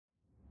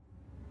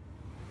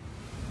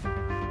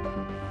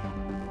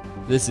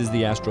This is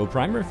the Astro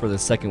Primer for the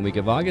second week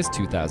of August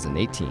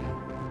 2018.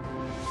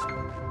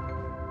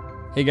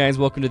 Hey guys,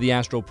 welcome to the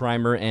Astro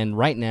Primer, and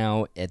right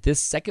now, at this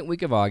second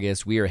week of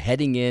August, we are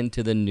heading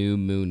into the new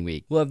moon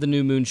week. We'll have the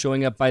new moon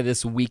showing up by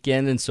this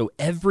weekend, and so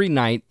every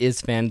night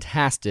is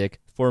fantastic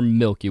for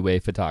Milky Way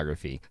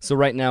photography. So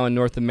right now in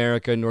North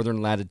America,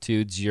 northern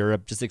latitudes,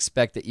 Europe, just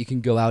expect that you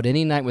can go out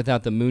any night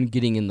without the moon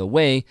getting in the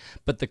way,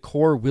 but the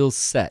core will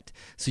set.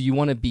 So you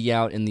want to be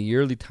out in the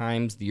early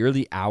times, the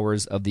early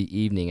hours of the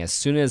evening. As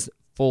soon as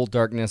full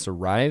darkness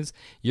arrives,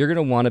 you're going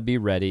to want to be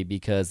ready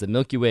because the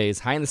Milky Way is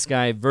high in the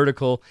sky,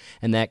 vertical,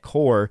 and that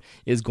core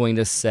is going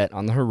to set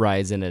on the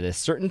horizon at a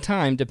certain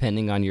time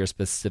depending on your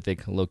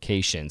specific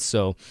location.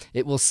 So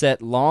it will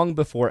set long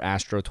before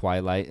astro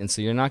twilight, and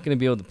so you're not going to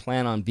be able to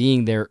plan on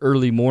being there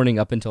early morning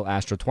up until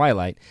astro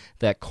twilight.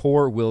 That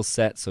core will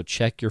set, so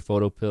check your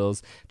photo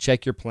pills,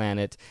 check your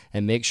planet,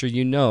 and make sure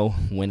you know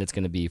when it's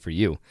going to be for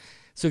you.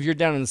 So if you're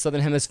down in the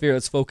southern hemisphere,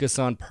 let's focus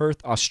on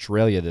Perth,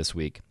 Australia this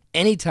week.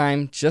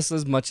 Anytime, just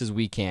as much as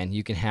we can,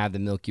 you can have the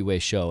Milky Way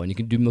show, and you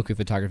can do Milky Way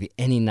photography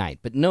any night.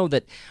 But know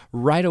that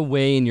right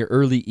away in your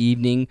early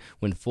evening,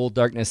 when full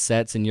darkness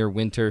sets in your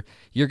winter,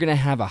 you're going to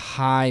have a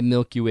high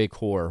Milky Way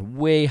core,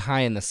 way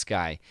high in the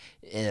sky.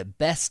 The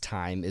best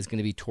time is going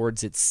to be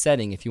towards its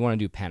setting. If you want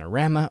to do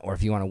panorama, or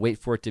if you want to wait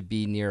for it to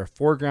be near a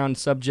foreground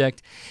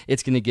subject,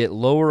 it's going to get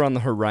lower on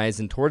the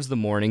horizon towards the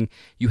morning.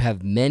 You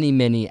have many,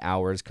 many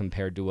hours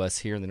compared to us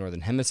here in the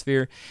Northern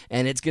Hemisphere,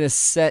 and it's going to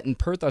set in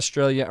Perth,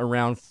 Australia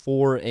around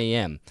 4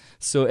 a.m.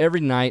 So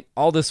every night,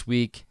 all this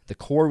week, the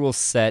core will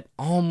set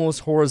almost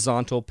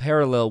horizontal,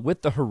 parallel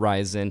with the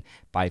horizon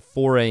by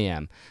 4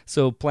 a.m.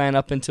 So plan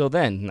up until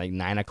then, like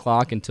 9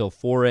 o'clock until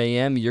 4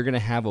 a.m. You're going to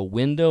have a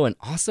window, an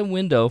awesome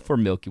window for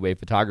Milky Way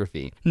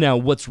photography. Now,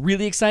 what's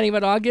really exciting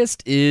about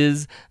August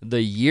is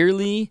the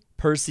yearly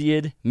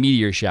Perseid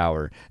meteor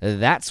shower.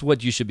 That's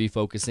what you should be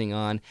focusing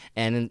on.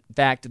 And in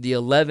fact, the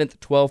 11th,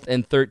 12th,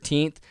 and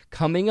 13th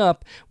coming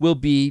up will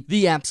be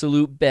the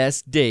absolute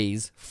best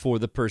days for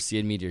the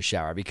Perseid meteor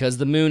shower because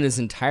the moon is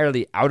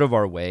entirely out of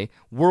our way.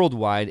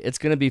 Worldwide, it's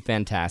going to be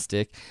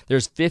fantastic.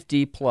 There's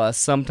 50 plus,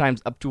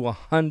 sometimes up to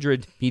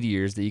 100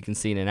 meteors that you can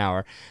see in an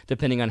hour,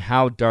 depending on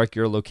how dark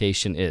your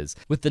location is.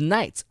 With the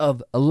nights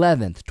of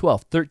 11th,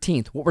 12th,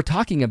 13th, what we're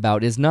talking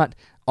about is not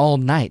all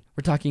night.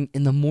 We're talking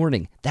in the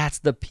morning. That's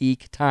the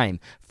peak time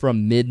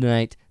from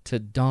midnight to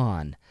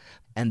dawn.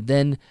 And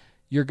then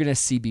you're going to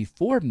see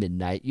before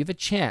midnight, you have a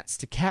chance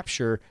to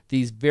capture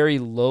these very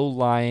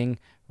low-lying,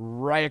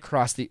 right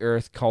across the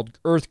earth called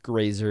earth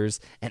grazers.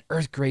 And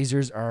earth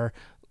grazers are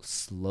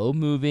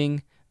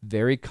slow-moving,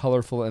 very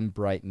colorful and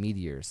bright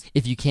meteors.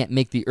 If you can't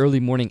make the early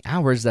morning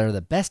hours that are the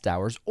best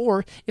hours,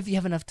 or if you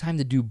have enough time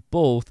to do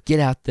both, get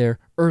out there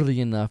early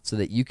enough so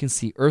that you can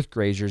see earth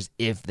grazers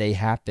if they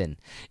happen.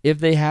 If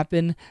they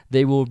happen,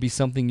 they will be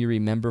something you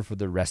remember for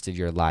the rest of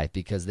your life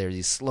because they're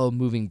these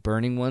slow-moving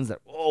burning ones that,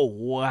 oh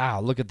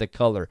wow, look at the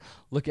color.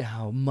 Look at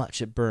how much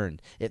it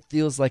burned. It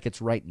feels like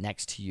it's right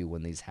next to you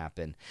when these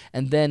happen.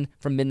 And then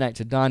from midnight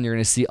to dawn, you're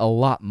going to see a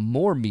lot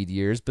more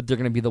meteors, but they're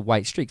going to be the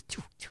white streaks.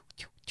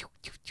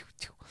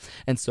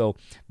 And so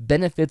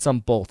benefits on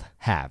both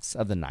halves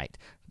of the night.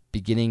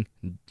 Beginning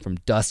from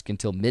dusk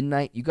until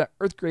midnight, you got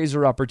earth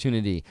grazer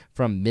opportunity.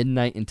 From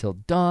midnight until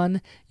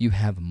dawn, you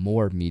have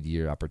more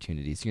meteor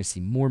opportunities. You're going to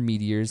see more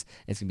meteors.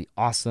 It's going to be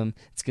awesome.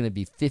 It's going to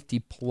be 50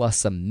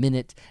 plus a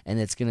minute, and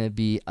it's going to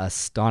be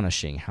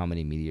astonishing how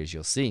many meteors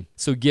you'll see.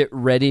 So get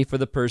ready for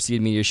the Perseid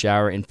meteor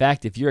shower. In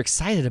fact, if you're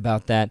excited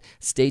about that,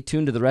 stay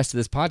tuned to the rest of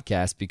this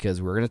podcast because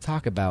we're going to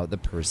talk about the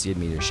Perseid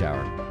meteor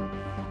shower.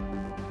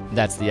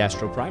 That's the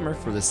Astro Primer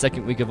for the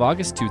second week of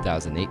August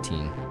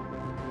 2018.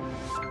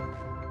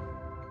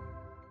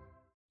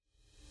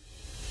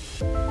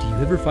 Do you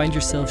ever find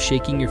yourself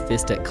shaking your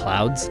fist at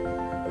clouds?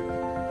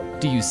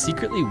 Do you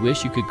secretly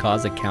wish you could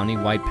cause a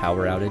county-wide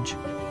power outage?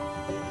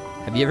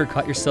 Have you ever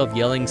caught yourself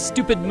yelling,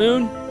 "Stupid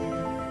moon"?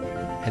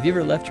 Have you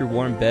ever left your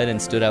warm bed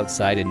and stood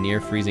outside in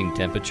near-freezing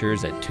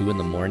temperatures at 2 in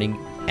the morning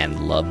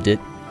and loved it?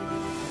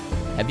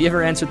 Have you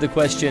ever answered the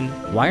question,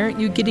 "Why aren't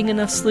you getting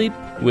enough sleep?"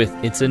 with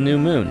 "It's a new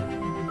moon"?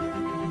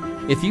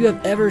 If you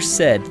have ever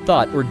said,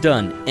 thought, or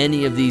done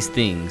any of these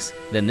things,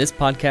 then this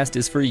podcast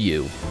is for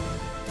you.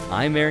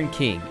 I'm Aaron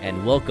King,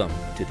 and welcome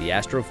to the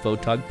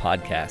Astrophotog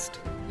Podcast.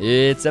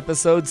 It's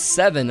episode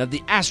 7 of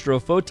the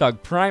Astrophotog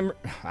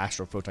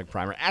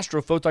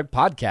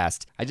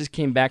Podcast. I just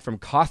came back from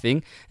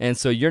coughing, and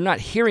so you're not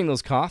hearing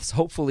those coughs.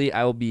 Hopefully,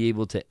 I will be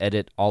able to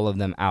edit all of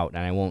them out,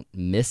 and I won't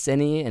miss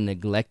any and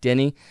neglect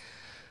any.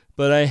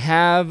 But I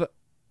have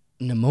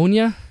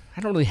pneumonia.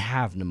 I don't really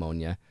have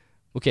pneumonia.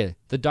 Okay,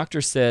 the doctor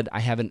said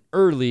I have an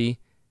early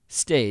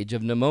stage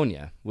of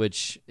pneumonia,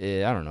 which, I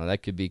don't know,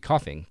 that could be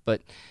coughing.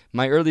 But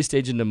my early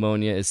stage of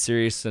pneumonia is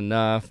serious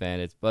enough, and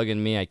it's bugging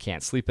me. I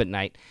can't sleep at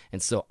night,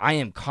 and so I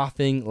am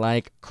coughing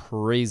like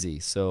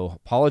crazy. So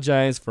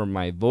apologize for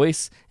my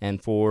voice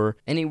and for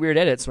any weird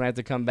edits when I have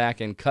to come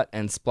back and cut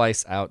and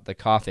splice out the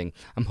coughing.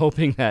 I'm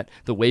hoping that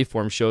the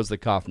waveform shows the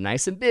cough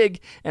nice and big,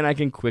 and I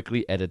can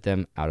quickly edit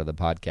them out of the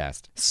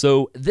podcast.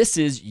 So this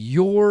is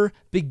your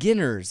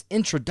beginner's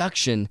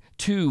introduction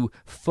to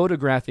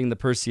photographing the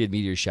Perseid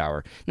meteor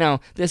shower. Now,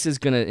 this is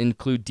going to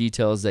include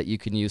details that you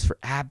can use for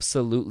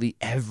absolutely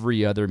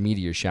every other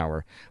meteor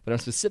shower, but I'm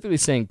specifically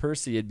saying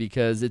Perseid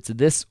because it's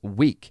this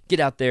week. Get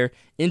out there,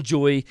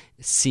 enjoy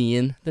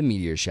seeing the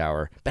meteor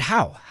shower. But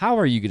how? How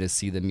are you going to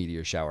see the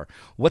meteor shower?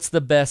 What's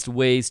the best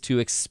ways to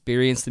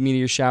experience the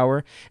meteor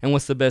shower? And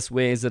what's the best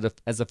ways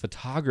as a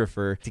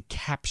photographer to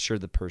capture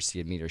the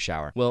Perseid meteor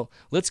shower? Well,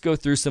 let's go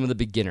through some of the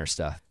beginner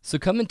stuff. So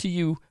coming to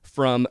you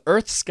from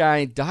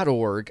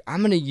earthsky.org, I'm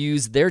going to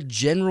use their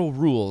general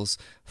rules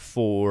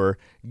for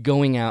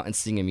going out and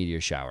seeing a meteor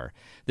shower.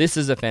 This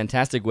is a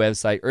fantastic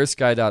website,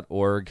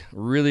 earthsky.org.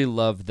 Really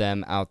love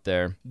them out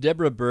there.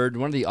 Deborah Bird,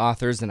 one of the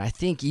authors, and I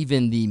think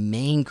even the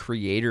main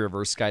creator of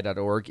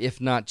earthsky.org, if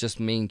not just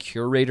main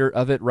curator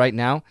of it right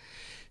now,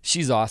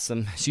 she's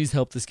awesome. She's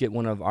helped us get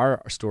one of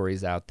our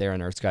stories out there on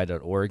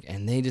earthsky.org,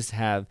 and they just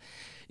have...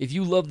 If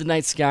you love the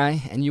night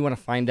sky and you want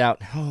to find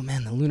out, oh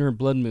man, the lunar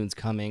blood moon's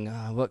coming,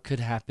 what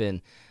could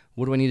happen?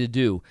 What do I need to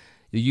do?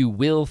 You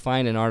will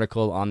find an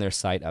article on their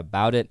site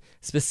about it,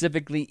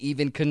 specifically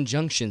even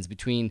conjunctions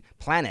between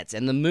planets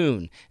and the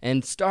moon,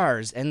 and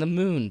stars and the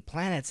moon,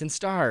 planets and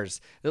stars.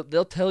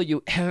 They'll tell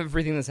you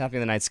everything that's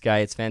happening in the night sky.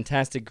 It's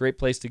fantastic, great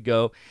place to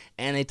go,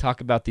 and they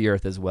talk about the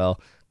Earth as well.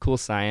 Cool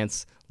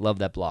science, love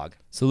that blog.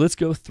 So let's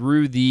go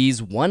through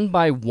these one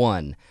by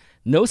one.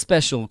 No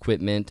special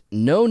equipment,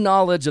 no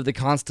knowledge of the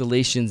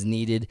constellations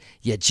needed.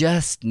 You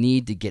just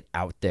need to get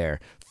out there.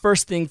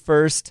 First thing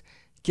first,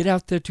 get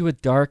out there to a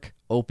dark,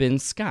 open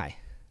sky.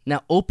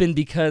 Now, open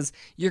because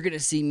you're going to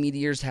see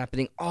meteors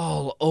happening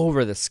all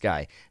over the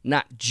sky,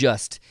 not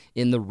just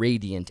in the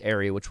radiant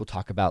area, which we'll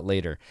talk about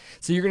later.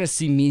 So you're going to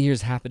see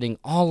meteors happening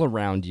all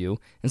around you,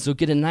 and so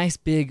get a nice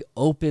big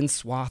open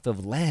swath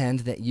of land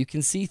that you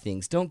can see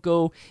things. Don't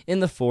go in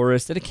the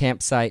forest at a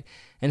campsite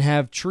and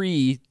have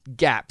tree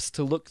gaps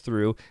to look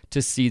through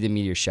to see the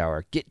meteor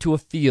shower. Get to a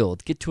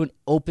field, get to an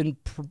open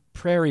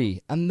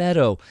prairie, a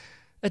meadow,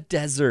 a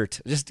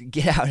desert. Just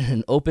get out in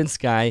an open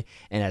sky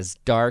and as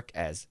dark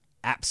as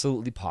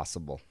absolutely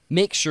possible.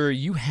 Make sure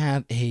you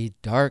have a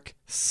dark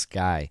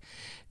sky.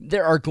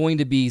 There are going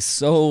to be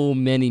so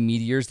many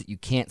meteors that you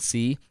can't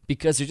see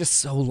because they're just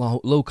so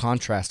low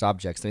contrast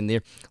objects. I mean,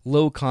 they're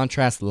low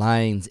contrast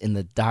lines in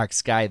the dark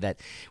sky that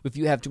if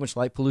you have too much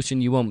light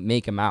pollution, you won't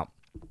make them out.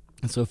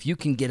 And so if you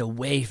can get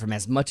away from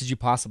as much as you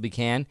possibly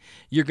can,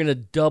 you're going to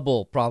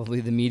double probably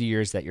the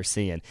meteors that you're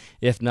seeing,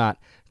 if not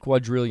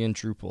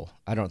quadrillion-truple.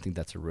 I don't think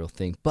that's a real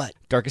thing, but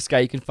darkest sky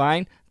you can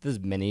find, as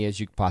many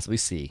as you can possibly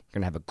see. You're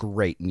going to have a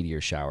great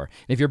meteor shower.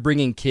 And if you're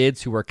bringing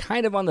kids who are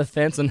kind of on the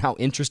fence on how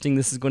interesting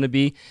this is going to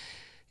be,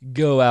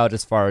 go out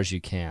as far as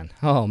you can.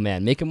 Oh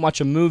man, make them watch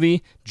a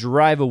movie,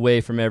 drive away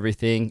from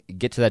everything,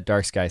 get to that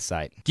dark sky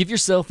site. Give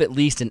yourself at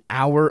least an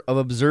hour of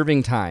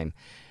observing time.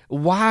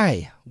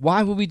 Why?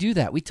 Why would we do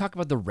that? We talk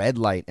about the red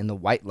light and the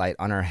white light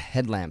on our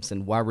headlamps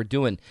and why we're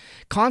doing.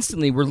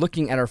 Constantly, we're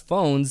looking at our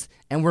phones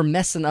and we're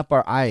messing up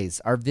our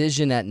eyes, our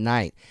vision at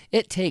night.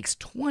 It takes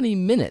 20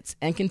 minutes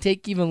and can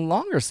take even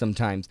longer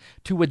sometimes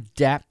to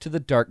adapt to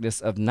the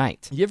darkness of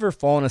night. You ever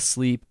fallen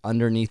asleep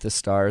underneath the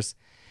stars?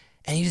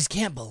 And you just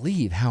can't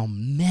believe how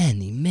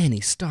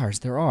many stars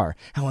there are,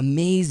 how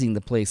amazing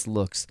the place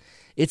looks.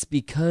 It's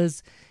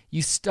because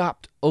you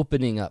stopped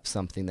opening up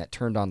something that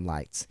turned on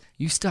lights.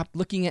 You stopped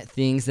looking at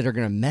things that are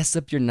going to mess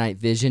up your night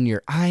vision.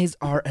 Your eyes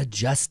are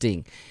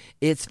adjusting.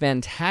 It's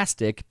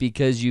fantastic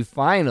because you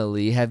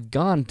finally have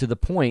gone to the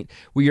point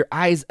where your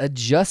eyes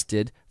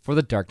adjusted for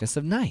the darkness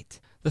of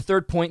night. The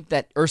third point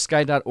that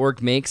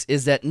earthsky.org makes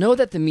is that know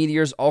that the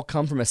meteors all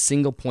come from a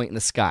single point in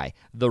the sky,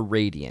 the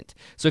radiant.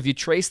 So if you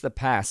trace the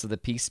paths of the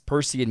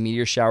Perseid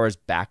meteor showers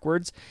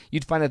backwards,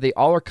 you'd find that they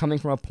all are coming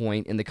from a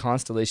point in the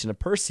constellation of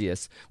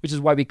Perseus, which is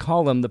why we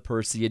call them the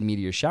Perseid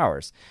meteor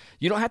showers.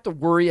 You don't have to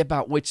worry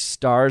about which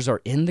stars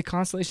are in the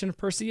constellation of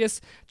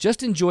Perseus.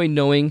 Just enjoy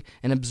knowing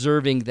and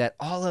observing that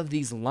all of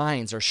these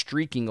lines are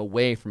streaking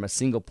away from a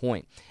single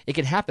point. It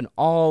can happen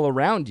all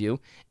around you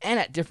and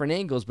at different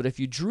angles, but if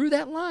you drew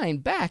that line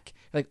back,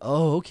 like,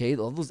 oh, okay,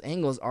 all those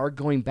angles are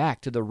going back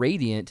to the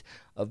radiant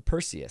of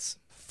Perseus.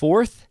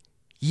 Fourth,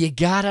 you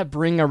gotta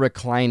bring a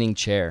reclining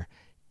chair.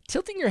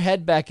 Tilting your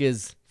head back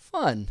is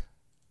fun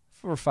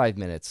for 5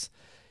 minutes.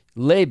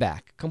 Lay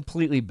back,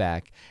 completely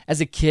back. As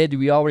a kid,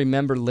 we all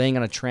remember laying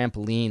on a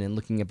trampoline and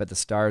looking up at the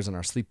stars on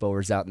our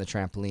sleepovers out in the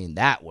trampoline.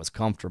 That was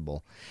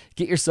comfortable.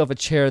 Get yourself a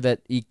chair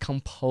that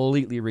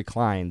completely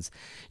reclines.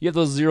 You have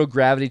those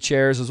zero-gravity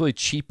chairs, those really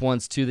cheap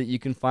ones too that you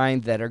can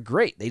find that are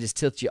great. They just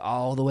tilt you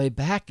all the way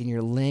back and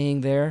you're laying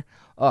there.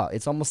 Oh,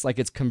 it's almost like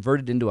it's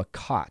converted into a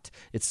cot.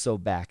 It's so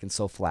back and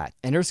so flat.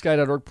 And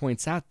earthsky.org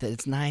points out that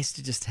it's nice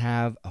to just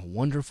have a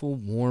wonderful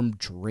warm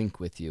drink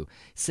with you.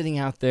 Sitting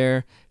out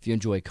there, if you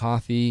enjoy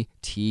coffee,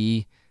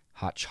 tea,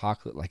 hot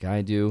chocolate like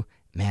I do,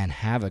 man,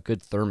 have a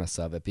good thermos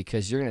of it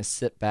because you're going to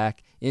sit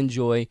back,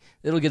 enjoy.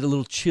 It'll get a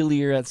little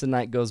chillier as the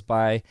night goes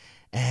by,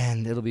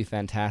 and it'll be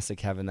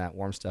fantastic having that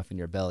warm stuff in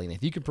your belly. And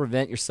if you can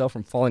prevent yourself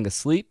from falling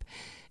asleep,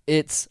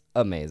 it's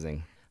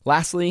amazing.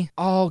 Lastly,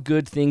 all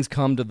good things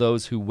come to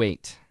those who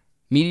wait.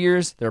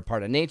 Meteors, they're a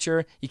part of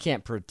nature. You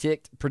can't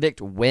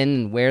predict when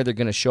and where they're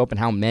going to show up and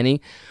how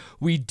many.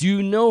 We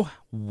do know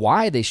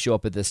why they show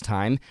up at this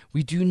time.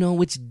 We do know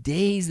which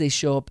days they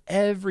show up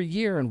every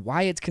year and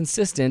why it's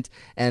consistent,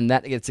 and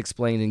that gets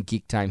explained in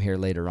Geek Time here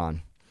later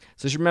on.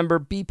 So just remember,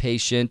 be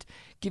patient.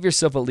 Give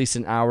yourself at least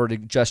an hour to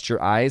adjust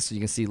your eyes so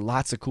you can see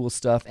lots of cool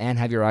stuff and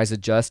have your eyes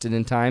adjusted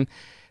in time.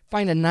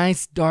 Find a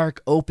nice,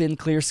 dark, open,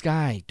 clear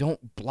sky.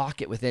 Don't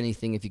block it with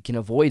anything if you can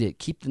avoid it.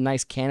 Keep the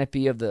nice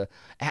canopy of the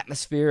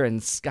atmosphere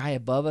and sky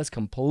above us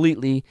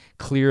completely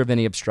clear of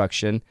any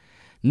obstruction.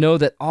 Know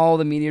that all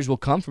the meteors will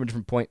come from a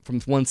different point,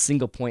 from one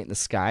single point in the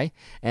sky,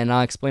 and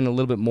I'll explain a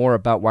little bit more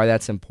about why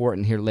that's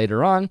important here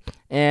later on.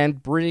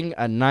 And bring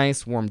a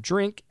nice warm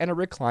drink and a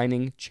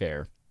reclining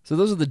chair. So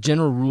those are the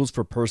general rules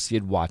for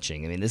Perseid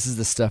watching. I mean, this is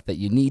the stuff that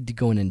you need to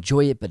go and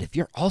enjoy it, but if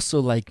you're also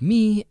like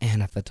me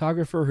and a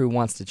photographer who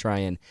wants to try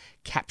and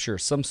capture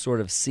some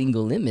sort of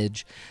single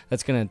image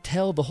that's going to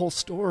tell the whole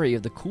story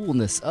of the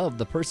coolness of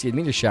the Perseid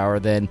meteor shower,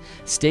 then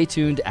stay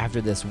tuned after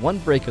this one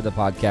break of the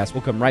podcast.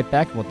 We'll come right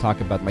back and we'll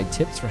talk about my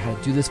tips for how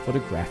to do this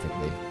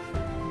photographically.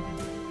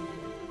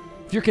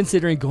 If you're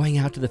considering going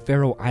out to the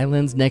Faroe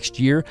Islands next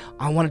year,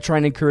 I want to try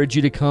and encourage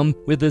you to come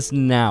with us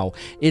now.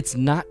 It's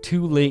not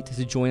too late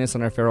to join us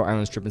on our Faroe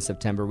Islands trip in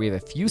September. We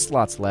have a few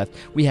slots left.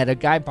 We had a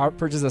guy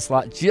purchase a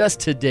slot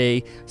just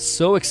today.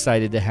 So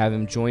excited to have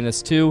him join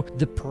us too.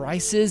 The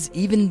prices,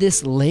 even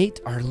this late,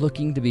 are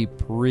looking to be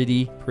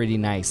pretty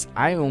nice.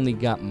 I only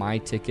got my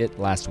ticket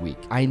last week.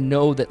 I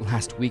know that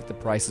last week the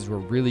prices were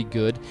really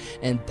good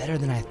and better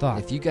than I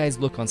thought. If you guys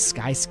look on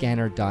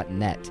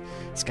skyscanner.net,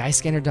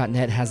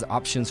 skyscanner.net has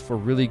options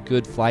for really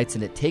good flights,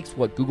 and it takes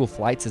what Google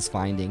Flights is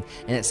finding,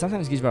 and it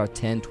sometimes gives about a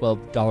 $10,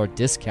 $12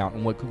 discount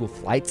on what Google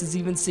Flights is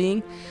even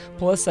seeing.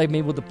 Plus, I'm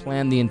able to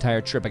plan the entire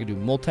trip. I can do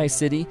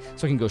multi-city,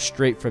 so I can go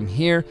straight from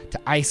here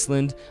to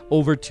Iceland,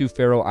 over to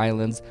Faroe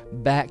Islands,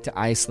 back to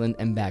Iceland,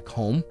 and back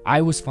home.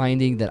 I was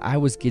finding that I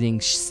was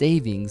getting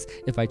savings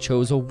if I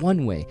chose a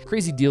one-way.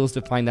 Crazy deals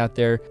to find out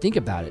there. Think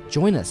about it.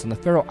 Join us on the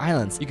Faroe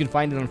Islands. You can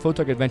find it on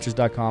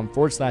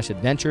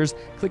photogadventures.com/adventures.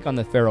 Click on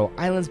the Faroe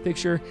Islands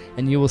picture,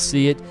 and you will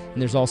see it.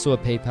 And there's also a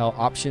PayPal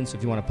option, so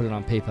if you want to put it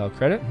on PayPal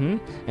credit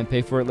and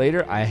pay for it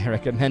later, I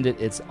recommend it.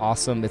 It's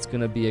awesome. It's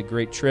going to be a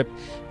great trip.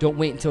 Don't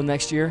wait until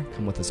next year.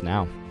 Come with us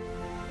now.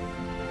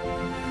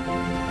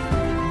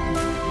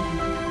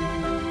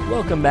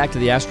 Welcome back to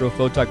the Astro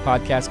Photog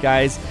Podcast,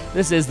 guys.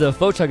 This is the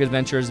Photog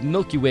Adventures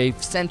Milky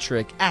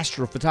Way-centric,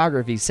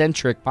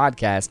 astrophotography-centric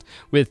podcast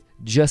with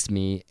just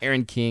me,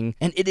 Aaron King,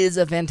 and it is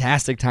a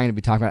fantastic time to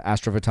be talking about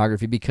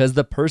astrophotography because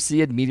the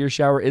Perseid meteor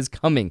shower is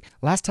coming.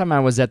 Last time I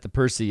was at the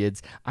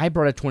Perseids, I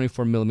brought a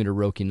 24mm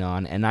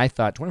Rokinon, and I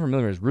thought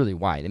 24mm is really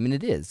wide. I mean,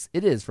 it is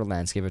for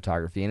landscape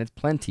photography, and it's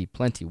plenty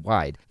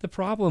wide. The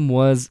problem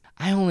was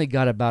I only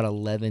got about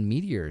 11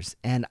 meteors,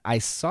 and I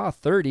saw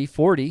 30,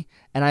 40,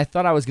 and I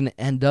thought I was going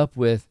to end up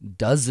with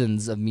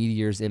dozens of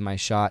meteors in my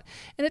shot,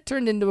 and it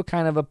turned into a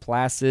kind of a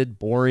placid,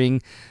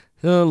 boring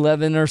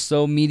 11 or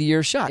so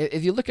meteor shot.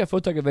 If you look at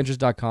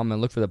photogadventures.com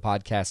and look for the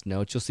podcast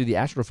notes, you'll see the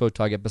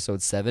Astrophotog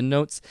episode 7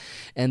 notes,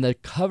 and the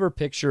cover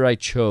picture I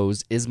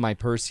chose is my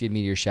Perseid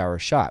meteor shower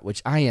shot,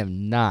 which I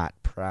am not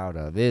proud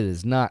of. It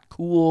is not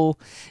cool.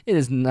 It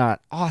is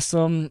not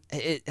awesome.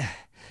 It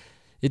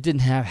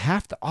didn't have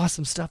half the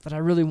awesome stuff that I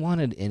really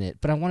wanted in it,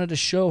 but I wanted to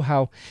show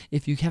how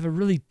if you have a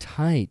really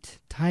tight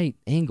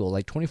angle,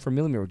 like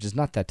 24mm, which is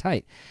not that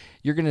tight,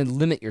 you're going to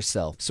limit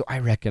yourself. So I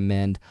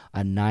recommend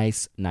a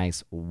nice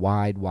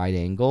wide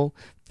angle,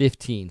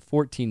 15,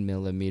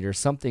 14mm,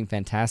 something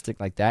fantastic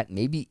like that,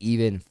 maybe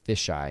even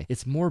fisheye.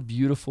 It's more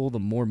beautiful the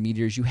more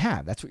meteors you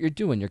have. That's what you're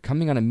doing. You're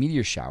coming on a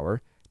meteor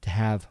shower to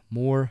have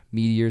more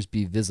meteors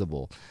be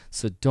visible.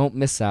 So don't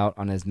miss out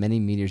on as many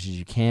meteors as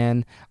you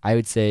can. I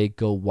would say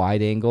go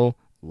wide angle,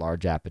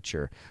 large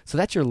aperture. So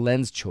that's your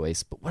lens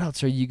choice, but what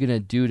else are you going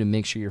to do to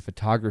make sure your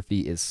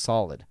photography is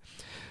solid?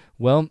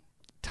 Well,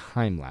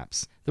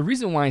 time-lapse. The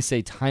reason why I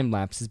say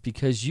time-lapse is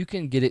because you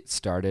can get it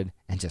started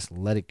and just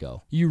let it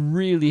go. You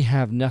really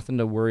have nothing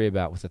to worry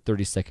about with a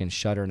 30-second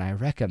shutter, and I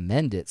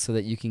recommend it so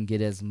that you can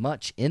get as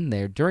much in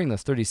there during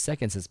those 30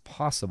 seconds as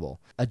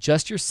possible.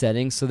 Adjust your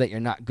settings so that you're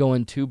not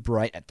going too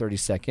bright at 30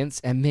 seconds,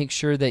 and make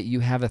sure that you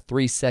have a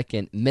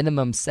 3-second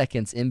minimum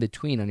seconds in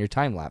between on your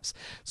time-lapse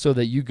so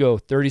that you go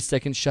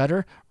 30-second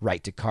shutter,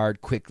 right to card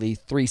quickly,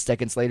 3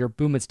 seconds later,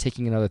 boom, it's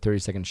taking another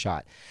 30-second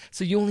shot.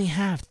 So you only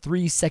have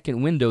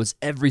 3-second windows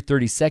every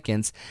 30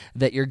 seconds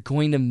that you're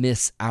going to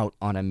miss out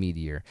on a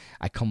meteor.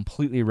 I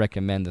completely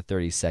recommend the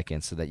 30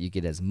 seconds so that you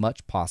get as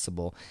much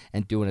possible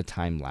and doing a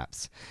time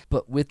lapse.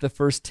 But with the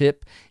first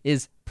tip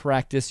is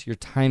practice your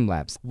time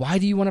lapse. Why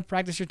do you want to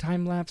practice your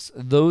time lapse?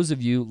 Those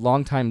of you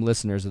longtime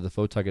listeners of the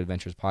Photog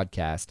Adventures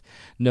podcast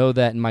know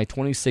that in my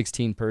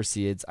 2016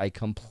 Perseids, I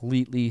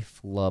completely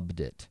flubbed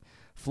it.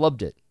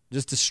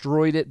 just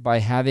destroyed it by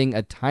having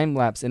a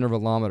time-lapse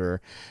intervalometer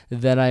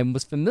that I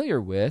was familiar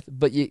with,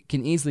 but you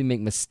can easily make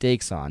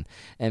mistakes on.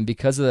 And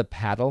because of the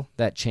paddle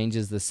that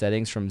changes the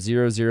settings from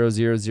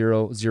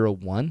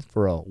 0000001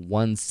 for a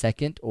 1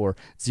 second, or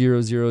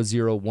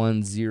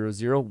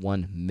 0001000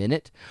 1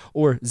 minute,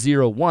 or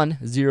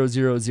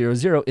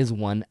 010000 is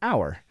 1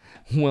 hour.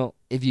 Well,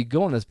 if you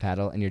go on this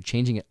paddle and you're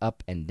changing it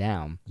up and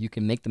down, you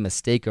can make the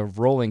mistake of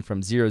rolling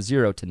from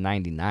 00 to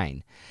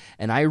 99.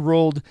 And I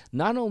rolled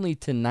not only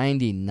to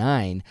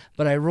 99,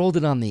 but I rolled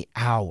it on the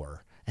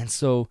hour. And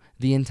so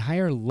the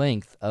entire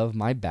length of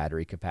my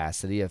battery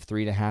capacity of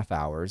 3.5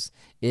 hours,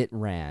 it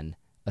ran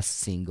a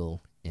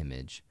single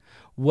image.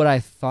 What I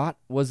thought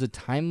was a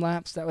time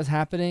lapse that was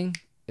happening,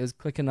 it was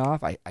clicking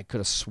off. I could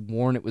have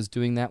sworn it was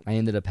doing that. I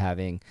ended up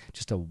having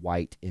just a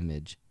white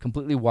image,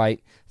 completely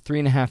white,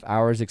 3.5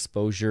 hours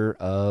exposure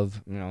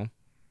of,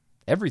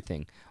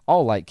 everything.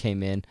 All light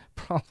came in.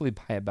 Probably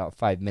by about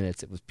 5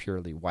 minutes, it was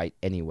purely white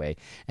anyway.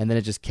 And then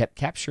it just kept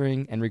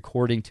capturing and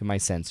recording to my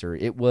sensor.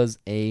 It was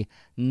a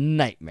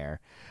nightmare.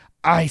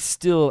 I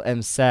still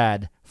am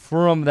sad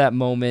from that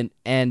moment.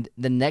 And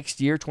the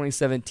next year,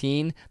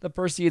 2017, the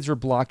Perseids were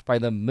blocked by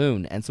the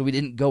moon. And so we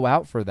didn't go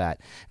out for that.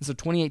 And so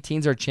 2018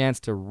 is our chance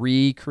to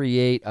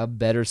recreate a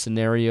better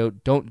scenario.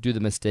 Don't do the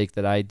mistake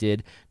that I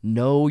did.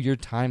 Know your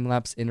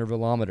time-lapse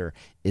intervalometer.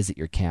 Is it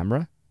your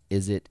camera?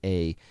 Is it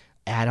a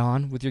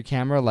add-on with your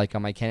camera? Like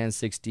on my Canon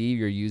 6D,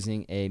 you're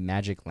using a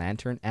Magic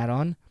Lantern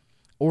add-on?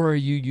 Or are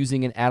you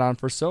using an add-on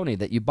for Sony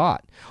that you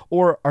bought?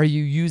 Or are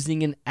you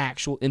using an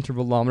actual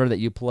intervalometer that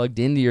you plugged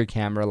into your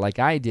camera like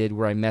I did,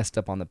 where I messed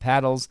up on the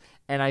paddles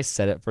and I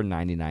set it for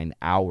 99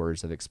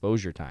 hours of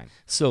exposure time?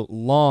 So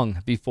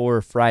long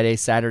before Friday,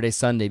 Saturday,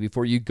 Sunday,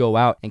 before you go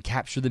out and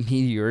capture the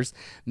meteors,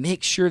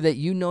 make sure that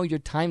you know your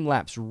time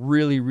lapse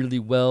really, really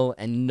well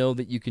and know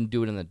that you can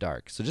do it in the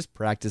dark. So just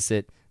practice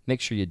it. Make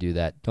sure you do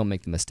that. Don't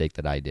make the mistake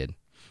that I did.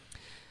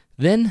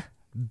 Then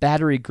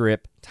battery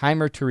grip,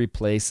 timer to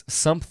replace,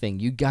 something.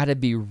 You got to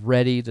be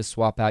ready to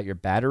swap out your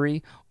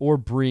battery or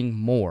bring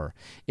more.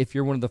 If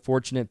you're one of the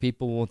fortunate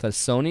people with a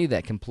Sony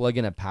that can plug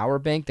in a power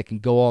bank that can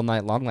go all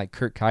night long, like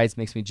Kurt Kies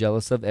makes me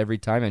jealous of every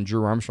time, and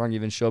Drew Armstrong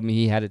even showed me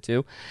he had it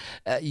too.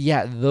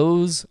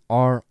 Those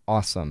are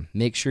awesome.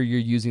 Make sure you're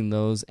using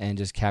those and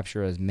just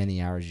capture as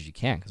many hours as you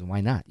can, because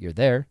why not? You're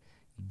there.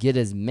 Get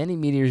as many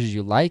meteors as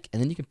you like, and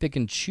then you can pick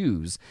and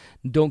choose.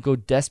 Don't go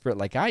desperate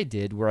like I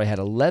did, where I had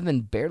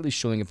 11 barely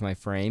showing up in my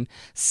frame.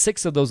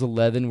 6 of those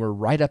 11 were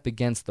right up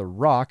against the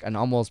rock and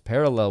almost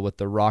parallel with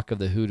the rock of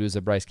the Hoodoos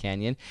of Bryce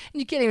Canyon. And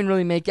you can't even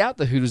really make out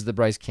the Hoodoos of the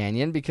Bryce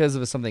Canyon because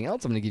of something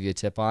else I'm going to give you a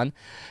tip on.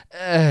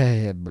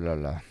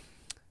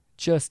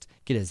 Just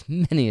get as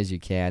many as you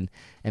can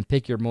and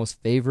pick your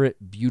most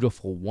favorite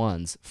beautiful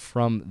ones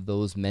from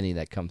those many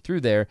that come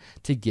through there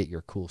to get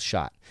your cool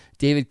shot.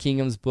 David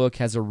Kingham's book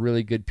has a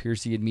really good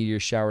Perseid meteor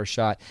shower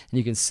shot, and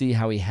you can see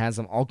how he has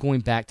them all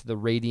going back to the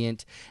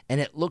radiant, and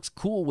it looks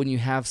cool when you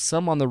have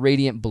some on the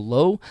radiant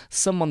below,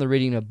 some on the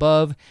radiant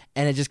above,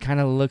 and it just kind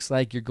of looks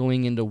like you're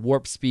going into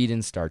warp speed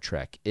in Star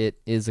Trek. It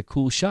is a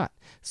cool shot,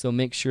 so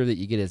make sure that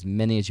you get as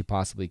many as you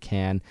possibly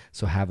can.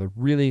 So have a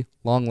really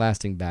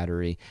long-lasting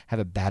battery, have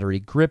a battery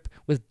grip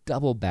with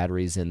double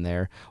batteries in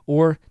there,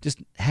 or just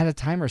had a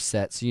timer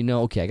set so you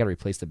know, okay, I got to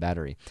replace the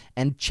battery,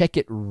 and check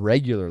it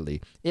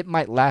regularly. It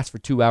might last for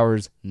 2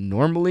 hours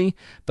normally,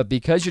 but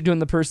because you're doing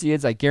the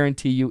Perseids, I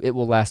guarantee you it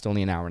will last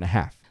only an hour and a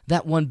half.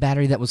 That one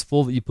battery that was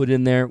full that you put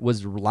in there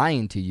was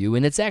lying to you,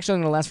 and it's actually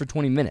going to last for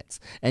 20 minutes.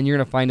 And you're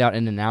going to find out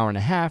in an hour and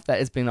a half that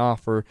it's been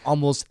off for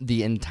almost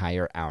the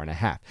entire hour and a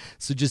half.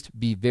 So just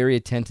be very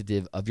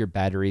attentive of your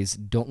batteries.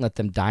 Don't let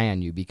them die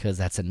on you, because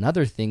that's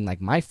another thing, like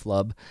my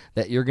flub,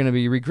 that you're going to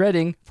be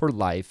regretting for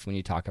life when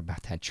you talk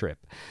about that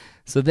trip.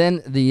 So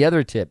then the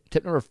other tip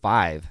number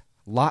 5.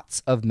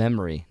 Lots of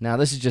memory. Now,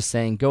 this is just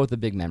saying go with a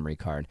big memory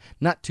card.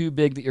 Not too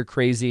big that you're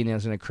crazy and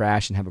it's going to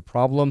crash and have a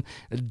problem.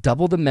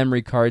 Double the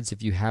memory cards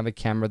if you have a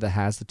camera that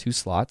has the 2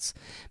 slots.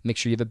 Make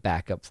sure you have a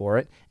backup for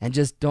it. And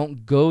just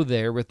don't go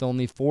there with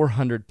only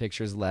 400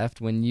 pictures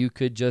left when you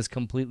could just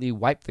completely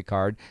wipe the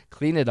card,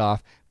 clean it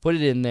off, put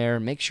it in there,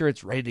 make sure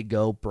it's ready to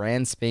go,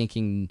 brand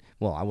spanking,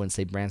 well, I wouldn't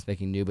say brand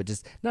spanking new, but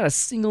just not a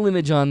single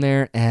image on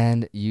there,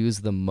 and use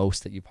the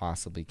most that you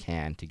possibly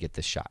can to get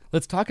the shot.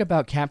 Let's talk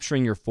about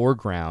capturing your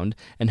foreground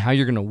and how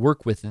you're going to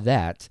work with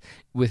that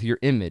with your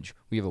image.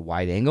 We have a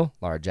wide angle,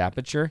 large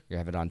aperture, you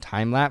have it on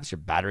time lapse, your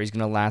battery's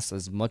going to last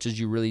as much as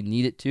you really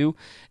need it to,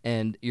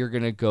 and you're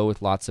going to go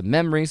with lots of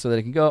memory so that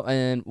it can go.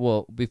 And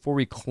well, before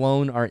we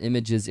clone our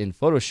images in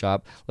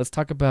Photoshop, let's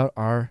talk about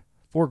our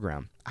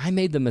foreground. I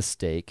made the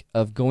mistake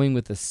of going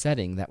with a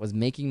setting that was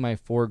making my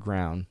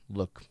foreground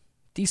look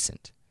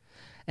decent.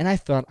 And I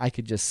thought I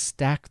could just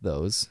stack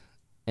those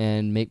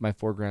and make my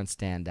foreground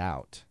stand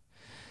out.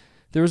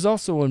 There was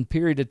also a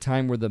period of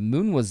time where the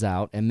moon was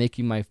out and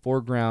making my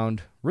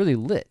foreground really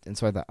lit. And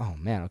so I thought, oh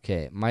man,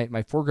 okay,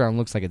 my foreground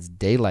looks like it's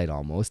daylight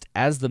almost.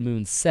 As the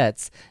moon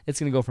sets, it's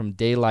going to go from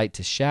daylight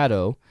to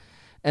shadow,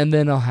 and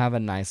then I'll have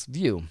a nice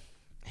view.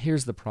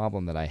 Here's the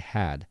problem that I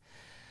had.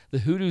 The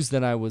Hoodoos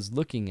that I was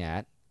looking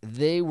at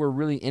they were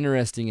really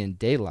interesting in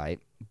daylight,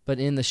 but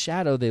in the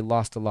shadow, they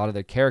lost a lot of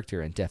their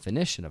character and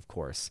definition, of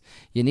course.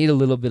 You need a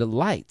little bit of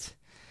light,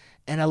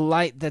 and a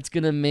light that's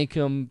going to make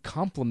them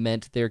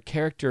complement their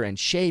character and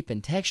shape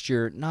and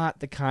texture, not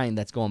the kind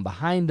that's going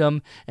behind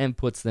them and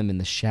puts them in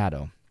the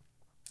shadow.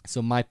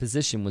 So my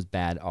position was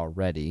bad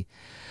already.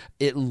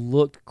 It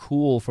looked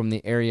cool from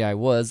the area I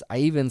was. I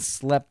even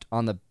slept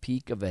on the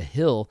peak of a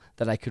hill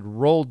that I could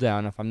roll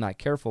down if I'm not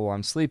careful while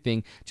I'm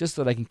sleeping, just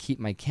so that I can keep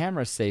my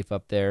camera safe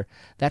up there.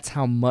 That's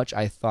how much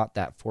I thought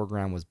that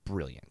foreground was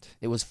brilliant.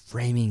 It was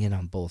framing it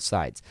on both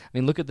sides. I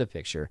mean, look at the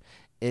picture.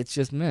 It's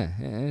just meh.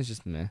 It's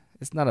just meh.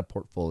 It's not a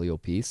portfolio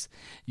piece.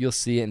 You'll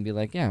see it and be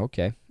like, yeah,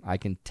 okay, I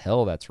can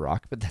tell that's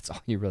rock, but that's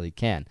all you really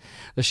can.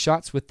 The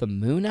shots with the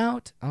moon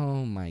out,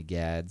 oh my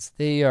gads,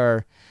 they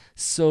are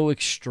so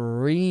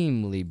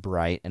extremely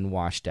bright and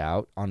washed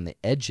out on the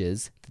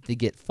edges that they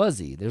get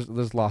fuzzy.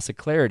 There's loss of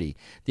clarity.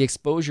 The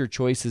exposure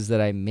choices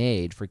that I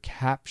made for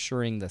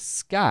capturing the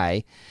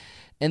sky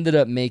ended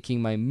up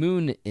making my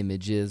moon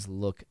images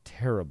look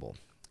terrible.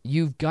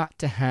 You've got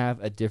to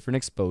have a different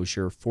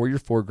exposure for your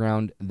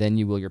foreground than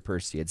you will your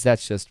Perseids.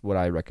 That's just what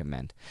I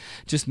recommend.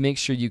 Just make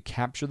sure you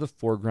capture the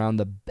foreground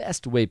the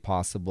best way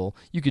possible.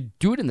 You could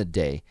do it in the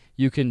day.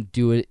 You can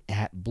do it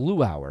at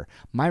blue hour.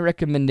 My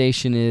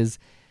recommendation is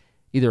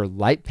either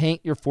light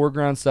paint your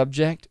foreground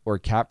subject or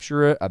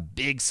capture a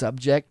big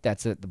subject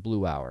that's at the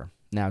blue hour.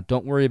 Now,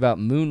 don't worry about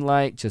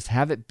moonlight. Just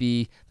have it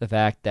be the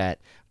fact that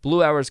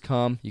blue hours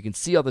come, you can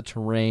see all the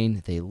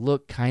terrain, they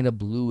look kind of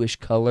bluish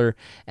color,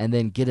 and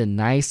then get a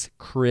nice,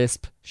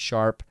 crisp,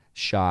 sharp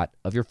shot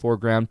of your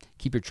foreground.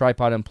 Keep your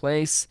tripod in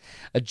place.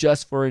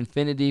 Adjust for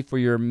infinity for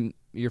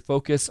your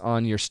focus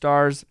on your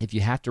stars. If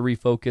you have to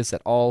refocus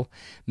at all,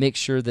 make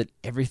sure that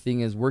everything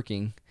is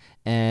working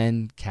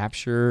and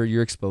capture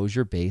your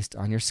exposure based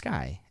on your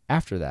sky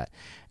after that.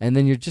 And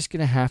then you're just going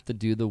to have to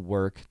do the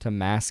work to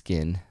mask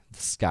in the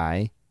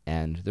sky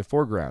and the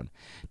foreground.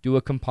 Do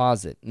a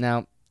composite.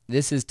 Now,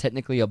 this is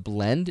technically a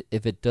blend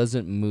if it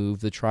doesn't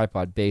move the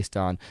tripod based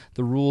on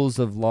the rules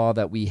of law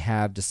that we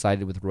have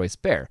decided with Royce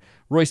Bair.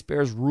 Royce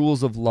Bair's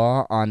rules of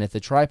law on if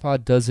the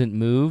tripod doesn't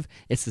move,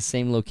 it's the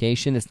same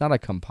location. It's not a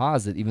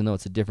composite, even though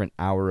it's a different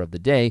hour of the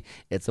day.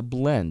 It's a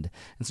blend.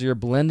 And so you're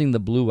blending the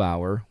blue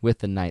hour with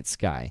the night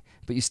sky,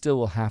 but you still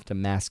will have to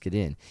mask it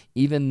in.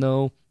 Even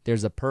though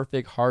there's a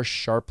perfect, harsh,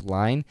 sharp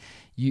line,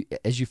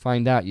 as you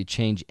find out, you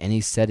change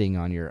any setting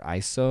on your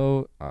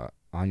ISO,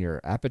 on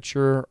your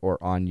aperture,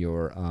 or on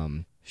your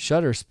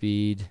shutter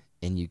speed,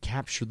 and you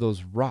capture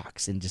those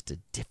rocks in just a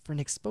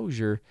different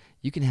exposure,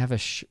 you can have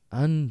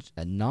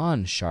a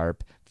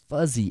non-sharp,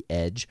 fuzzy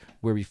edge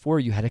where before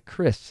you had a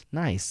crisp,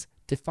 nice,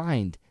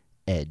 defined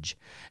edge.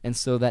 And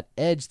so that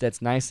edge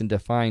that's nice and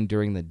defined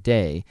during the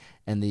day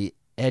and the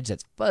edge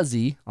that's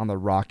fuzzy on the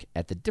rock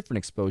at the different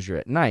exposure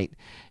at night,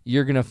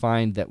 you're going to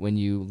find that when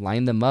you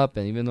line them up,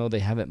 and even though they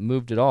haven't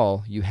moved at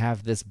all, you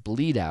have this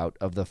bleed out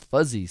of the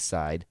fuzzy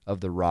side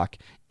of the rock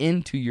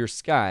into your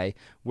sky,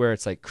 where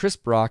it's like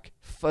crisp rock,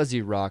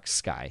 fuzzy rock,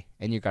 sky,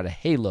 and you've got a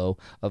halo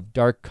of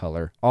dark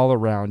color all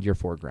around your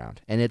foreground,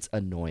 and it's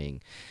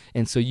annoying.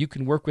 And so you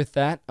can work with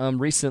that.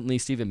 Recently,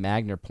 Stephen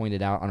Magner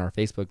pointed out on our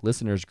Facebook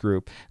listeners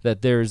group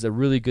that there's a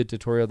really good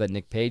tutorial that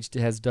Nick Page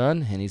has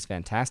done, and he's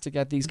fantastic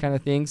at these kind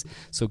of things.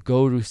 So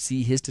go to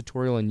see his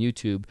tutorial on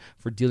YouTube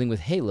for dealing with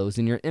halos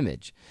in your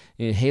image.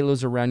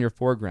 Halos around your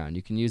foreground.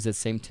 You can use that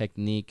same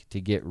technique to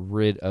get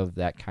rid of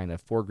that kind of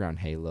foreground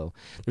halo.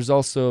 There's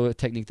also a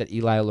technique that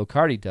Eli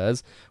Locardi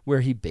does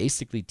where he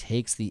basically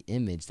takes the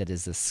image that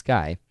is the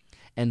sky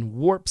and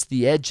warps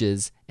the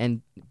edges,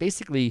 and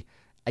basically,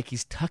 like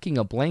he's tucking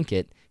a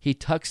blanket, he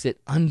tucks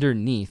it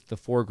underneath the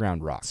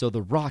foreground rock. So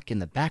the rock in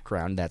the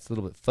background that's a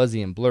little bit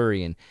fuzzy and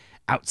blurry and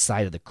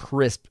outside of the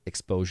crisp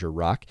exposure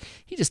rock,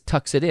 he just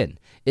tucks it in.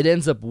 It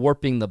ends up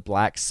warping the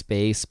black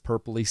space,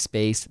 purpley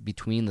space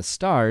between the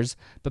stars,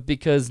 but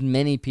because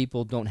many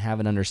people don't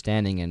have an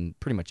understanding, and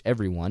pretty much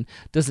everyone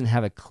doesn't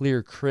have a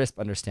clear, crisp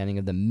understanding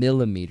of the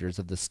millimeters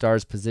of the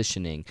stars'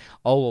 positioning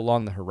all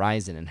along the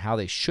horizon and how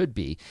they should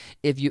be,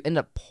 if you end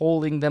up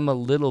pulling them a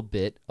little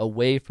bit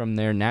away from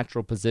their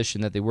natural position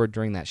that they were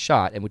during that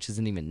shot, and which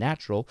isn't even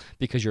natural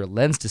because your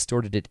lens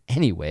distorted it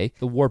anyway,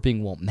 the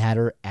warping won't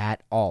matter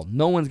at all.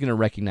 No one's going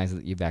to recognize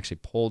that you've actually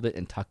pulled it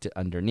and tucked it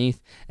underneath,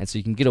 and so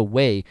you can get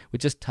away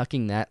with just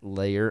tucking that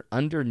layer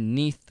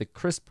underneath the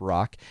crisp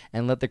rock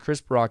and let the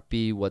crisp rock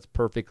be what's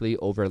perfectly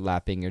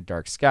overlapping your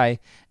dark sky,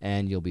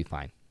 and you'll be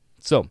fine.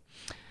 So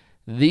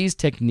these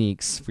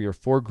techniques for your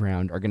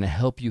foreground are going to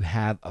help you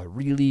have a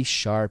really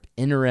sharp,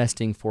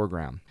 interesting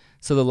foreground.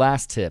 So the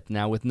last tip,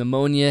 now with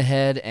pneumonia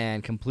head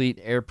and complete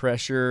air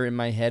pressure in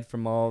my head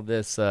from all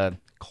this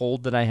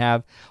cold that I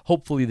have,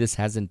 hopefully this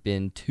hasn't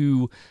been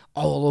too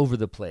all over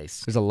the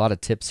place. There's a lot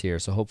of tips here,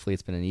 so hopefully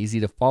it's been an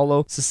easy to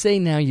follow. So say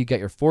now you got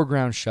your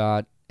foreground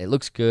shot, it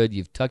looks good,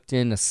 you've tucked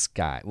in a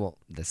sky. Well,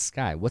 the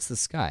sky, what's the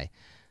sky?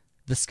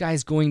 The sky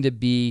is going to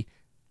be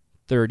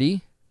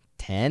 30,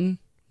 10,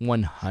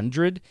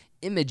 100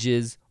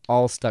 images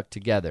all stuck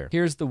together.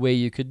 Here's the way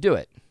you could do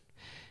it.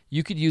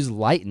 You could use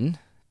Lighten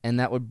and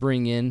that would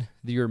bring in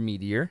your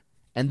meteor.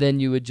 And then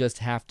you would just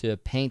have to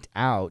paint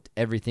out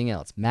everything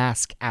else,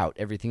 mask out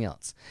everything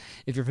else.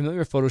 If you're familiar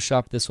with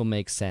Photoshop, this will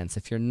make sense.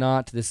 If you're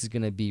not, this is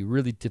going to be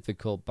really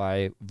difficult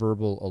by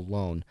verbal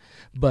alone.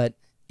 But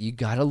you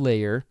got a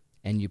layer,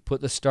 and you put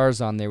the stars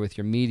on there with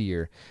your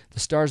meteor. The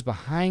stars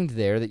behind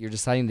there that you're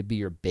deciding to be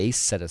your base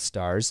set of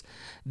stars,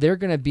 they're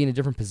going to be in a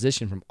different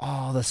position from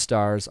all the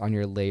stars on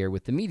your layer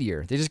with the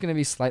meteor. They're just going to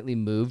be slightly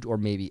moved, or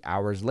maybe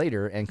hours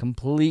later, and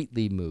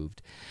completely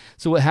moved.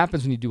 So what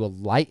happens when you do a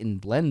light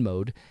and blend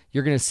mode,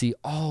 you're going to see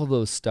all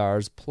those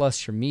stars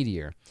plus your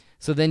meteor.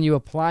 So then you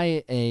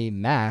apply a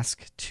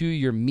mask to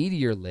your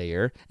meteor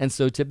layer, and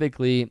so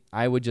typically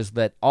I would just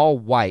let all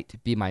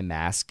white be my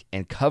mask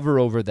and cover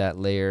over that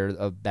layer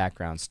of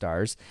background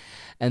stars,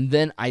 and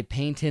then I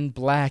paint in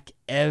black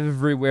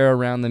everywhere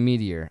around the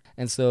meteor.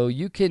 And so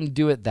you can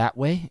do it that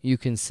way. You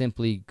can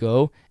simply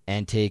go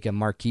and take a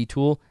marquee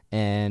tool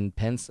and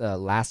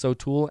lasso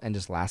tool and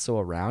just lasso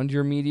around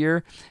your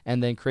meteor,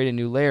 and then create a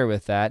new layer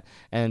with that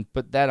and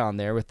put that on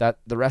there with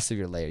the rest of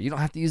your layer. You don't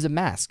have to use a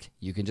mask.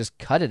 You can just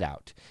cut it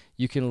out.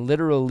 You can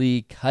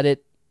literally cut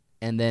it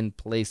and then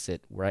place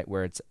it right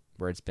where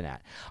it's been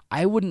at.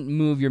 I wouldn't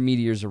move your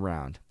meteors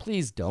around.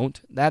 Please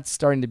don't. That's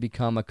starting to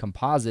become a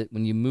composite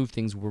when you move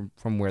things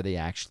from where they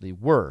actually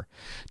were.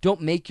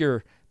 Don't make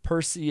your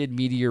Perseid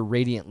meteor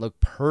radiant look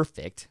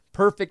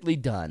perfectly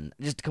done.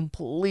 Just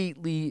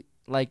completely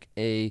like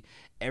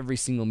every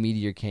single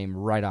meteor came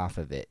right off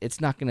of it. It's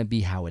not going to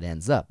be how it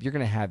ends up. You're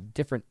going to have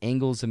different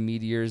angles of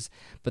meteors,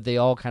 but they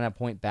all kind of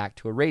point back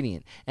to a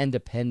radiant. And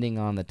depending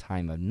on the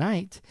time of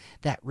night,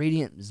 that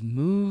radiant is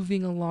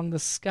moving along the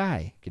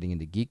sky, getting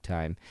into geek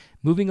time,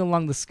 moving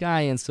along the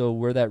sky. And so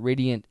where that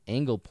radiant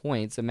angle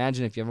points,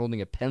 imagine if you're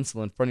holding a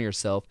pencil in front of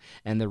yourself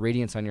and the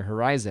radiant's on your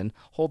horizon,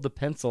 hold the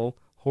pencil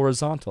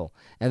horizontal.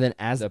 And then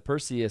as the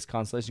Perseus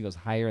constellation goes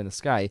higher in the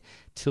sky,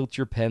 tilt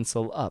your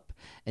pencil up.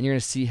 And you're going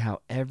to see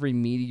how every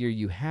meteor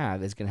you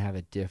have is going to have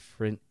a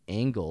different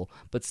angle,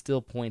 but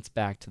still points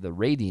back to the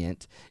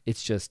radiant.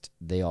 It's just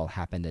they all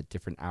happened at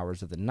different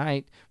hours of the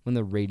night when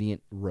the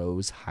radiant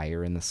rose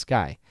higher in the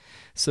sky.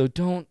 So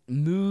don't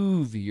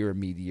move your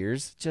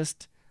meteors.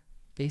 Just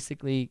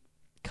basically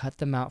cut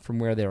them out from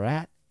where they're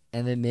at,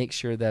 and then make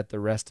sure that the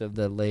rest of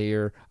the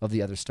layer of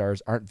the other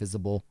stars aren't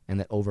visible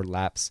and that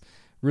overlaps.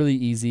 Really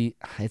easy.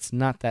 It's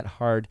not that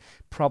hard.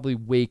 Probably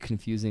way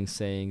confusing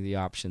saying the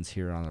options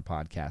here on the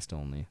podcast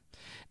only.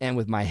 And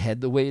with my head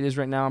the way it is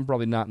right now, I'm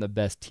probably not in the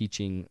best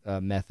teaching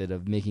method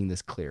of making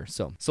this clear.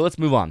 So let's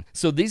move on.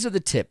 So these are the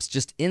tips.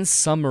 Just in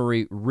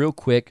summary, real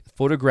quick,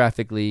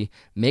 photographically,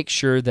 make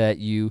sure that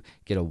you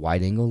get a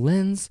wide-angle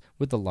lens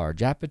with a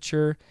large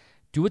aperture.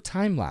 Do a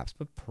time-lapse,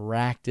 but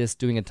practice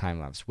doing a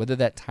time-lapse. Whether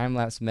that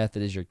time-lapse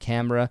method is your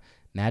camera,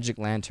 magic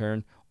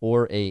lantern,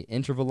 or a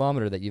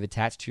intervalometer that you've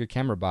attached to your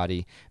camera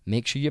body,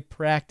 make sure you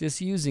practice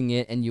using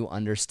it and you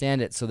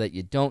understand it so that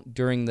you don't,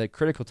 during the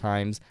critical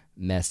times,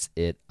 mess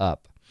it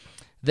up.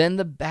 Then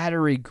the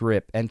battery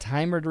grip and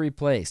timer to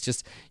replace.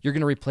 Just, you're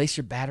going to replace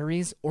your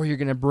batteries, or you're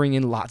going to bring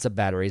in lots of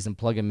batteries and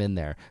plug them in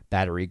there.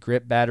 Battery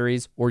grip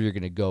batteries, or you're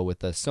going to go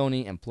with a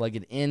Sony and plug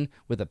it in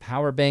with a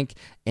power bank.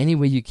 Any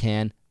way you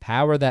can,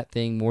 power that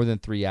thing more than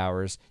 3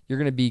 hours. You're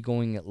going to be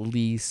going at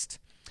least,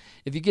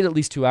 if you get at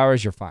least 2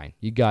 hours, you're fine.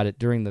 You got it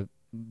during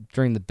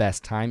the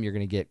best time. You're going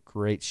to get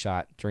great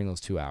shot during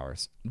those 2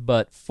 hours.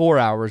 But 4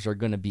 hours are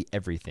going to be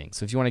everything.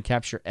 So if you want to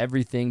capture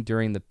everything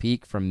during the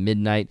peak from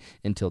midnight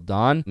until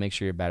dawn, make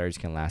sure your batteries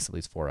can last at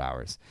least 4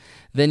 hours.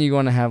 Then you're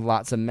going to have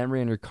lots of memory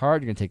on your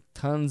card. You're going to take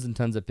tons and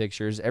tons of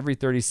pictures. Every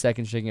 30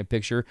 seconds, taking a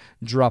picture,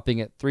 dropping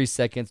it 3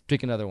 seconds,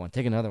 take another one,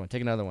 take another one,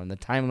 take another one. The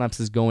time lapse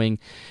is going.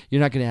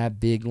 You're not going to have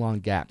big, long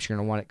gaps. You're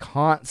going to want it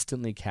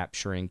constantly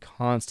capturing,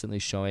 constantly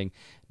showing,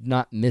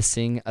 not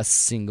missing a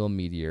single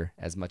meteor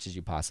as much as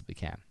you possibly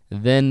can.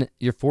 Then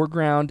your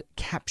foreground,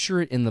 capture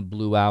it in the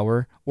blue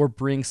hour or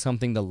bring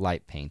something to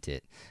light paint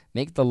it.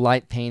 Make the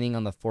light painting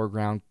on the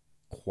foreground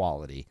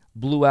quality.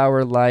 Blue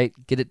hour light,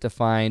 get it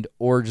defined,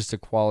 or just a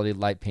quality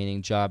light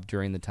painting job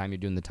during the time you're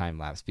doing the time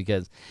lapse,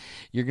 because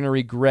you're going to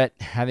regret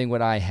having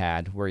what I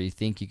had where you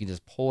think you can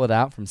just pull it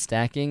out from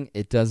stacking.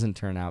 It doesn't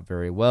turn out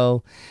very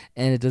well,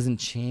 and it doesn't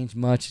change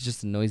much. It's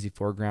just a noisy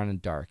foreground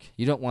and dark.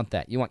 You don't want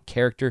that. You want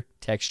character,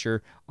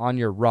 texture on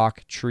your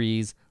rock,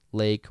 trees,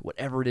 lake,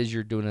 whatever it is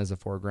you're doing as a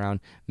foreground.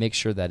 Make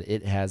sure that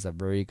it has a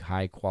very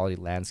high quality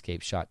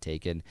landscape shot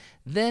taken.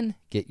 Then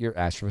get your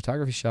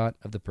astrophotography shot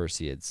of the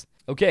Perseids.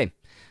 Okay,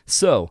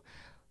 so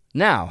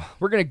now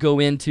we're going to go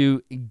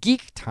into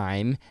geek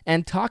time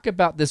and talk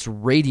about this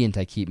radiant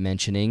I keep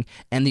mentioning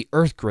and the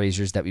earth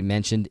grazers that we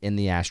mentioned in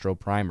the Astro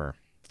Primer.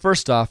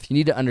 First off, you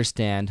need to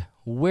understand,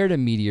 where do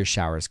meteor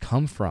showers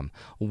come from?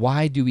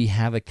 Why do we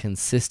have a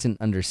consistent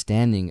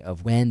understanding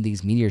of when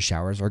these meteor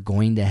showers are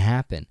going to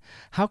happen?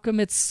 How come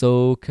it's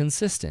so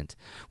consistent?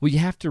 Well, you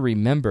have to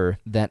remember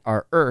that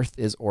our Earth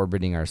is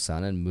orbiting our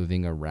sun and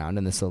moving around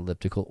in this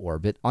elliptical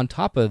orbit. On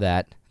top of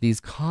that, these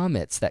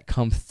comets that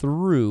come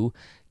through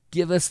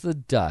give us the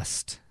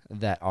dust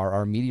that are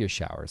our meteor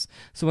showers.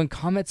 So when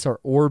comets are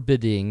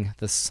orbiting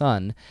the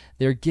sun,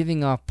 they're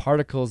giving off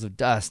particles of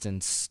dust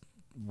and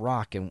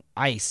rock and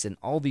ice and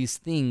all these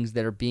things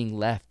that are being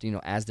left,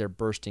 as they're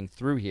bursting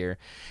through here.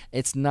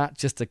 It's not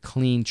just a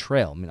clean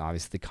trail. I mean,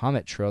 obviously the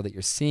comet trail that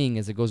you're seeing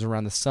as it goes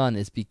around the sun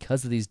is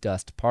because of these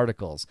dust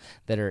particles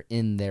that are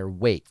in their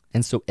wake.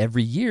 And so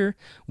every year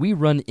we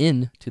run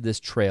into this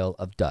trail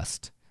of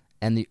dust.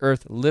 And the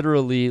Earth,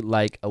 literally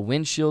like a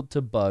windshield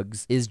to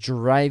bugs, is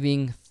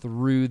driving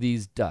through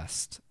these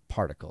dust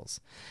particles.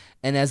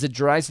 And as it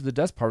drives through the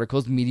dust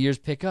particles, meteors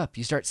pick up.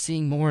 You start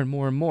seeing more and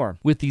more and more.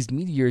 With these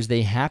meteors,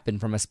 they happen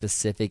from a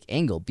specific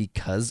angle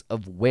because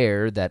of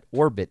where that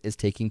orbit is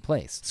taking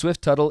place.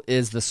 Swift-Tuttle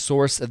is the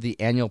source of the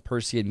annual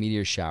Perseid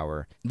meteor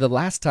shower. The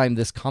last time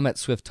this comet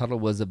Swift-Tuttle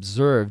was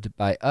observed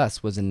by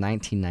us was in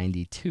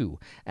 1992,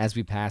 as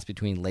we passed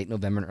between late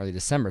November and early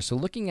December. So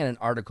looking at an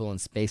article in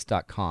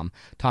space.com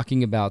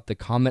talking about the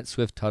comet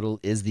Swift-Tuttle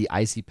is the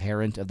icy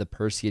parent of the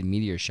Perseid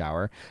meteor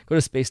shower, go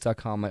to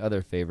space.com, my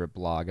other favorite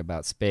blog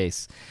about space.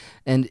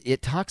 And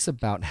it talks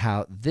about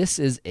how this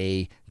is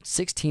a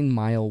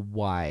 16-mile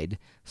wide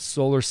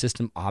solar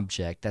system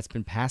object that's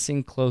been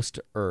passing close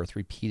to Earth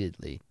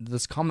repeatedly.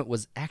 This comet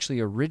was actually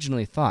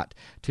originally thought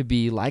to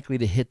be likely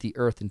to hit the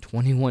Earth in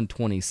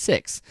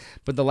 2126,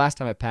 but the last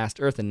time it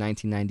passed Earth in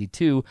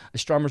 1992,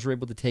 astronomers were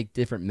able to take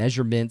different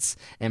measurements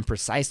and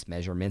precise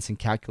measurements and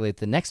calculate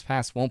the next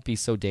pass won't be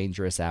so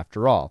dangerous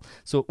after all.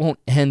 So it won't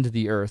end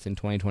the Earth in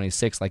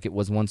 2026 like it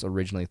was once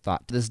originally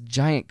thought. This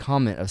giant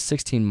comet of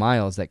 16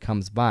 miles that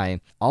comes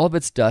by, all of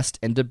its dust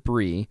and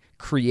debris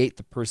create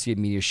the Perseid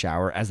meteor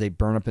shower as they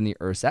burn up in the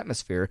Earth's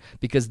atmosphere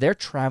because they're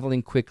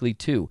traveling quickly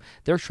too.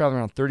 They're traveling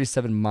around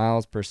 37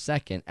 miles per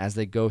second as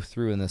they go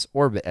through in this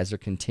orbit as they're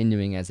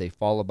continuing as they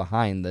follow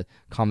behind the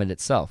comet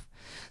itself.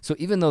 So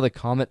even though the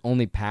comet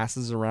only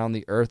passes around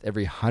the Earth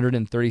every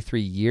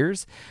 133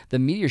 years, the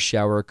meteor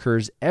shower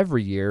occurs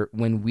every year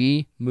when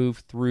we move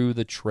through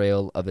the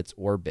trail of its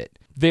orbit.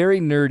 Very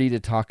nerdy to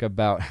talk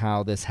about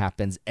how this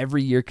happens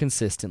every year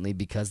consistently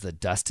because the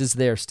dust is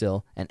there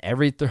still, and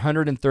every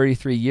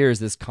 133 years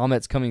this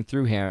comet's coming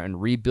through here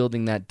and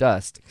rebuilding that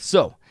dust.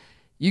 So,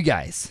 you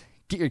guys,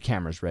 get your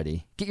cameras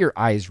ready, get your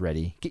eyes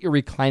ready, get your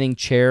reclining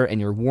chair and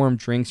your warm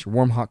drinks, your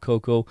warm hot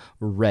cocoa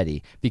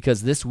ready,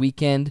 because this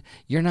weekend,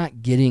 you're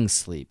not getting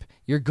sleep.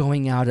 You're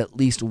going out at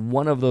least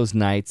one of those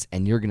nights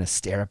and you're going to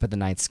stare up at the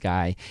night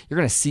sky. You're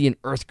going to see an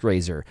Earth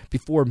grazer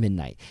before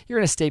midnight. You're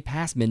going to stay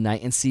past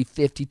midnight and see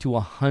 50 to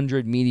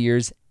 100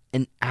 meteors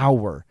an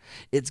hour.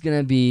 It's going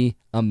to be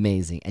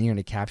amazing, and you're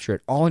going to capture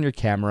it all on your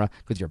camera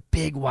with your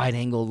big wide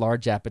angle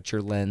large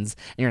aperture lens,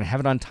 and you're going to have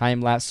it on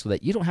time lapse so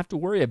that you don't have to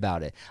worry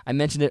about it. I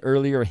mentioned it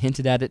earlier,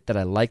 hinted at it, that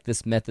I like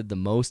this method the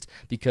most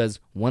because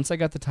once I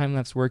got the time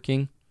lapse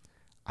working,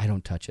 I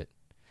don't touch it.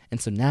 And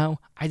so now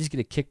I just get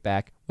to kick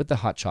back with the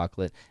hot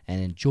chocolate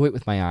and enjoy it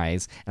with my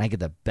eyes, and I get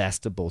the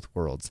best of both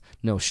worlds.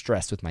 No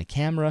stress with my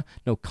camera,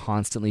 no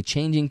constantly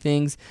changing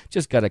things,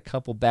 just got a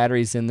couple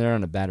batteries in there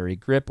on a battery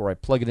grip, or I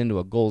plug it into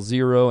a Goal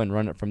Zero and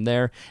run it from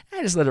there, and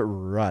I just let it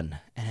run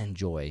and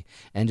enjoy,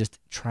 and just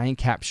try and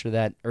capture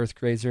that Earth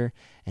grazer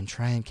and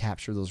try and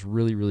capture those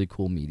really, really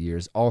cool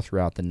meteors all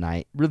throughout the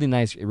night. Really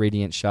nice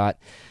radiant shot.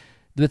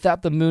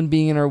 Without the moon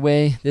being in our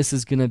way, this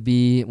is going to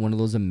be one of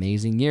those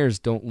amazing years.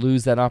 Don't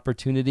lose that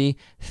opportunity.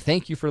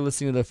 Thank you for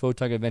listening to the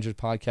Photog Adventures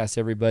podcast,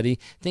 everybody.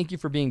 Thank you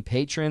for being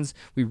patrons.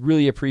 We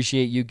really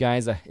appreciate you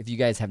guys. If you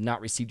guys have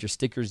not received your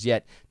stickers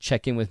yet,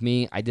 check in with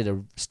me. I did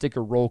a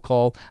sticker roll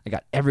call. I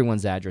got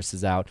everyone's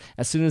addresses out.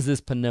 As soon as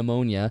this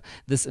pneumonia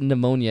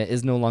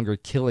is no longer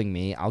killing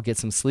me, I'll get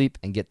some sleep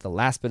and get the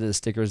last bit of the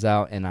stickers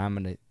out, and I'm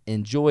going to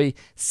enjoy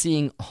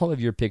seeing all of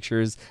your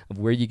pictures of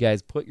where you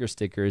guys put your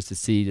stickers to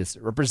see, just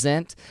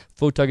represent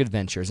Photog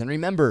Adventures. And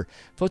remember,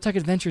 Photog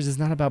Adventures is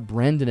not about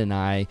Brendan and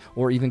I,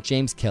 or even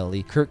James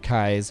Kelly, Kurt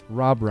Keyes,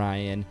 Rob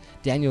Ryan,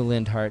 Daniel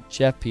Lindhart,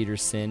 Jeff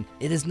Peterson.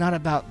 It is not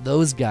about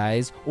those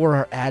guys or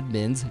our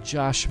admins,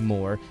 Josh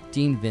Moore,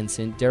 Dean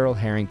Vincent, Daryl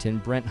Harrington,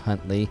 Brent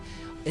Huntley.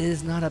 It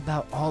is not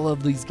about all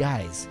of these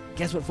guys.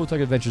 Guess what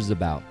Photog Adventures is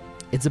about?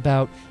 It's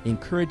about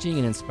encouraging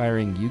and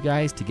inspiring you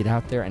guys to get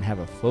out there and have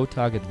a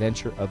Photog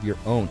adventure of your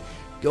own.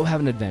 Go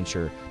have an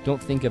adventure.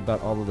 Don't think about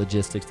all the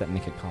logistics that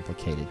make it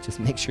complicated. Just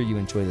make sure you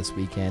enjoy this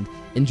weekend.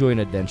 Enjoy an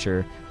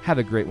adventure. Have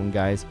a great one,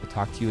 guys. We'll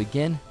talk to you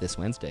again this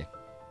Wednesday.